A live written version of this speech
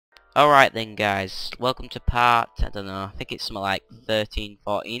Alright then guys, welcome to part, I don't know, I think it's something like 13,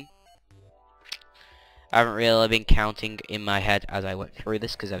 14. I haven't really been counting in my head as I went through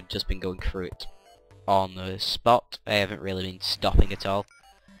this because I've just been going through it on the spot. I haven't really been stopping at all.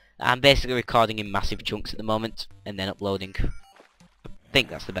 I'm basically recording in massive chunks at the moment and then uploading. I think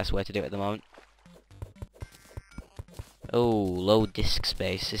that's the best way to do it at the moment. Oh, low disk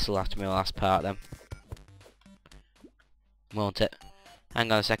space. This will have to be my last part then. Won't it? Hang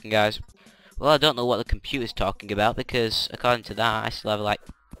on a second guys. Well, I don't know what the computer's talking about because according to that I still have like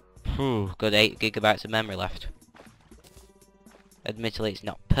good 8 gigabytes of memory left. Admittedly it's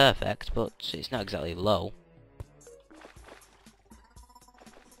not perfect, but it's not exactly low.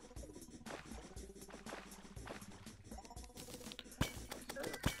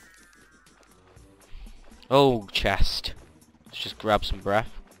 Oh, chest. Let's just grab some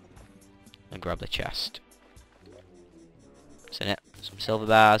breath and grab the chest. What's in it? Some silver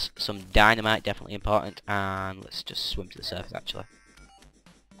bars, some dynamite, definitely important, and let's just swim to the surface actually.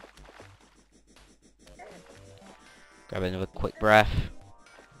 Grab another quick breath.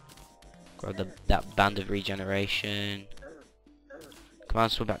 Grab that band of regeneration. Come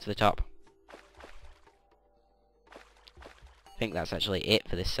on, swim back to the top. I think that's actually it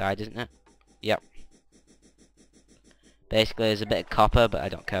for this side, isn't it? Yep. Basically, there's a bit of copper, but I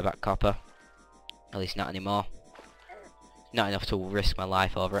don't care about copper. At least not anymore. Not enough to risk my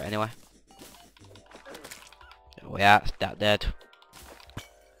life over it anyway. There we are, it's that dead.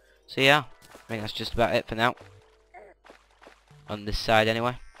 So yeah, I think that's just about it for now. On this side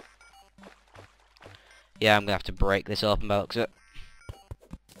anyway. Yeah, I'm gonna have to break this open by the looks of it.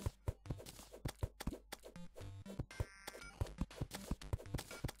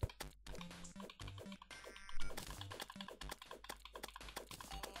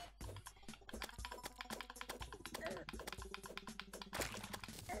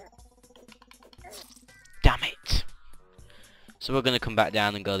 Damn it! So we're gonna come back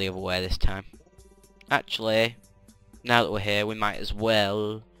down and go the other way this time. Actually, now that we're here, we might as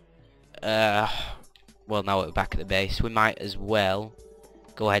well, well now we're back at the base, we might as well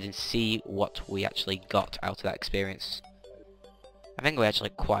go ahead and see what we actually got out of that experience. I think we actually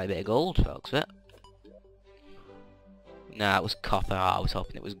quite a bit of gold, folks, but nah, it was copper. I was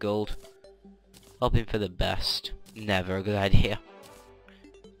hoping it was gold. Hoping for the best. Never a good idea.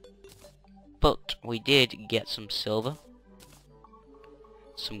 But we did get some silver.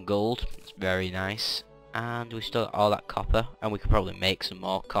 Some gold. It's very nice. And we still got all that copper. And we could probably make some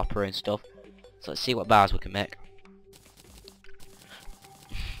more copper and stuff. So let's see what bars we can make.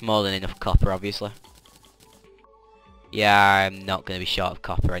 More than enough copper, obviously. Yeah, I'm not going to be short of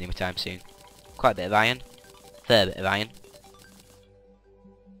copper anytime soon. Quite a bit of iron. Fair bit of iron.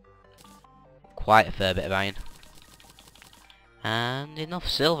 Quite a fair bit of iron. And enough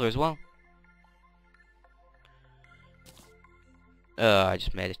silver as well. Oh, I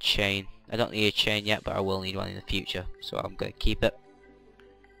just made a chain. I don't need a chain yet, but I will need one in the future. So I'm going to keep it.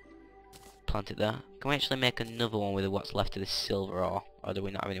 Plant it there. Can we actually make another one with what's left of this silver ore? Or do we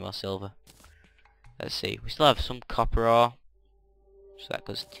not have any more silver? Let's see. We still have some copper ore. So that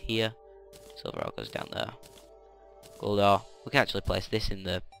goes here. Silver ore goes down there. Gold ore. We can actually place this in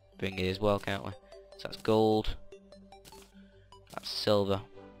the thingy as well, can't we? So that's gold. That's silver.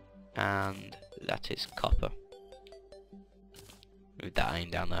 And that is copper. Move that iron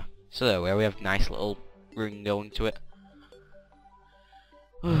down there. So there we are. We have a nice little ring going to it.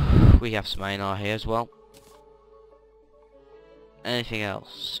 We have some iron ore here as well. Anything else?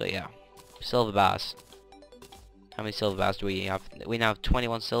 So yeah. Silver bars. How many silver bars do we have? We now have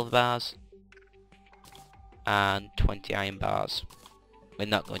 21 silver bars. And 20 iron bars. We're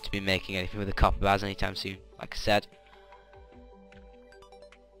not going to be making anything with the copper bars anytime soon. Like I said.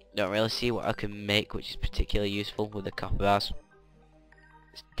 Don't really see what I can make which is particularly useful with the copper bars.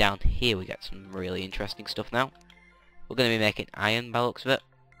 It's down here we get some really interesting stuff now. We're going to be making iron by the looks of it.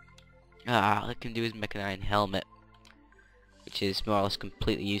 All I can do is make an iron helmet. Which is more or less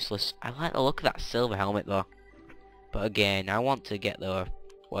completely useless. I like the look of that silver helmet though. But again, I want to get the,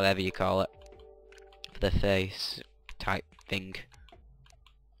 whatever you call it, for the face type thing.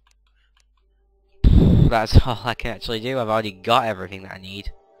 That's all I can actually do. I've already got everything that I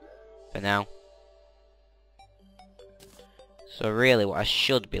need. For now. So really what I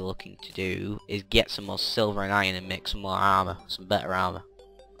should be looking to do is get some more silver and iron and make some more armor. Some better armor.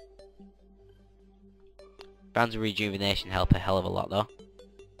 Bands of rejuvenation help a hell of a lot though.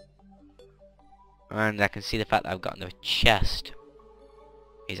 And I can see the fact that I've got another chest.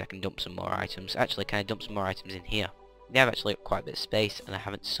 Means I can dump some more items. Actually, can I dump some more items in here? They have actually got quite a bit of space and I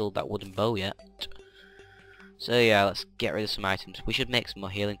haven't sold that wooden bow yet. So yeah, let's get rid of some items. We should make some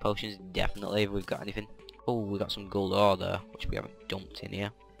more healing potions, definitely, if we've got anything. Oh, we got some gold ore there, which we haven't dumped in here.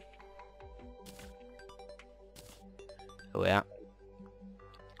 Oh yeah.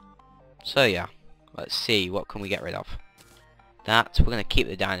 So yeah, let's see, what can we get rid of? That, we're going to keep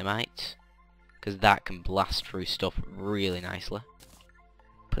the dynamite, because that can blast through stuff really nicely.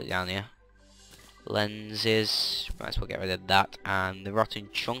 Put it down here. Lenses, might as well get rid of that, and the rotten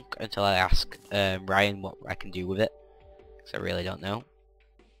chunk until I ask Ryan what I can do with it, because I really don't know.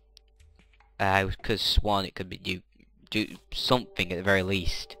 I could have sworn it could be do something at the very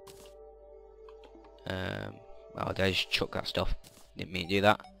least. Oh, did I just chuck that stuff? Didn't mean to do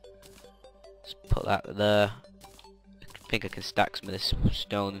that. Let's put that there. I think I can stack some of this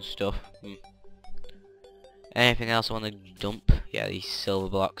stone and stuff. Anything else I want to dump? Yeah, these silver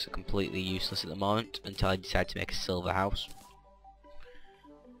blocks are completely useless at the moment until I decide to make a silver house.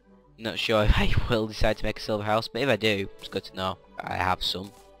 Not sure if I will decide to make a silver house, but if I do, it's good to know I have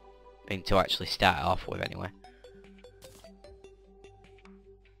some thing to actually start off with anyway.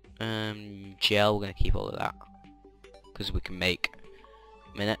 Gel, we're going to keep all of that because we can make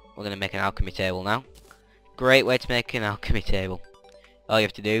we're going to make an alchemy table now. Great way to make an alchemy table. All you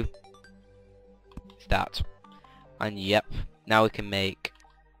have to do is that. And yep, now we can make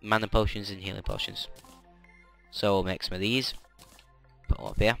mana potions and healing potions. So we'll make some of these. Put them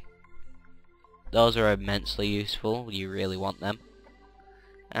up here. Those are immensely useful. You really want them.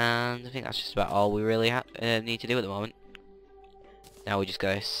 And I think that's just about all we really need to do at the moment. Now we just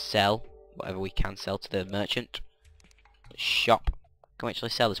gotta sell whatever we can sell to the merchant. Shop. Can we actually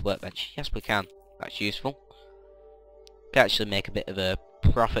sell this workbench? Yes, we can. That's useful. Could actually make a bit of a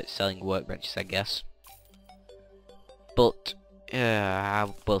profit selling workbenches, I guess. But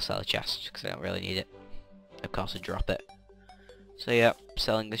I will sell a chest because I don't really need it. Of course, I drop it. So yeah,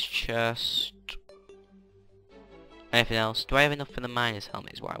 selling this chest. Anything else? Do I have enough for the miner's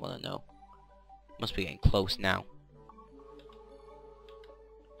helmet is what I want to know. Must be getting close now.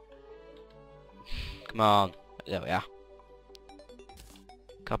 Come on. There we are.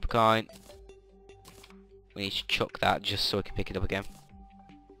 Copper coin. We need to chuck that just so we can pick it up again.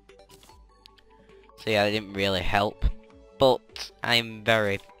 So yeah, that didn't really help. But I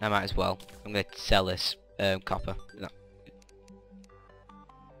might as well. I'm going to sell this copper. No.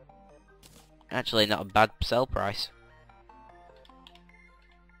 Actually, not a bad sell price.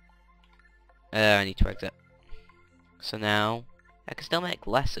 I need to exit. So now, I can still make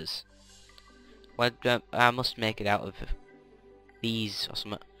lessers. I must make it out of these or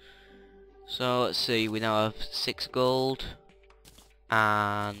something. So let's see, we now have 6 gold.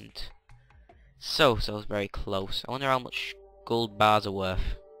 And so it's very close. I wonder how much gold bars are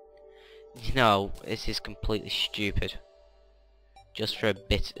worth. No, this is completely stupid. Just for a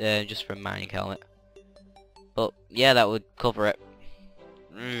bit, just for a mining helmet. But yeah, that would cover it.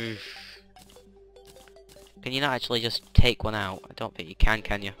 Can you not actually just take one out? I don't think you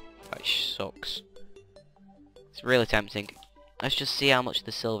can you? That sucks. It's really tempting. Let's just see how much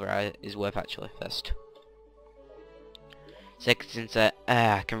the silver is worth actually first. Since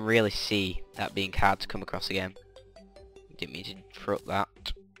I can really see that being hard to come across again. Didn't mean to throw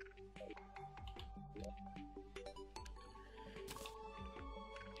that.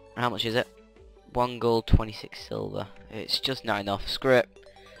 How much is it? 1 gold, 26 silver. It's just not enough. Screw it.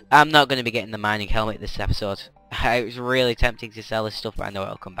 I'm not going to be getting the mining helmet this episode. It was really tempting to sell this stuff, but I know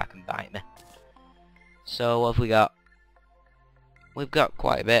it'll come back and bite me. So what have we got? We've got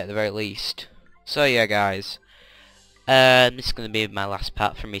quite a bit at the very least. So yeah, guys. This is going to be my last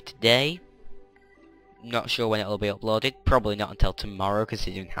part for me today. Not sure when it'll be uploaded. Probably not until tomorrow,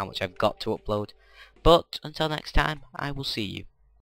 considering how much I've got to upload. But until next time, I will see you.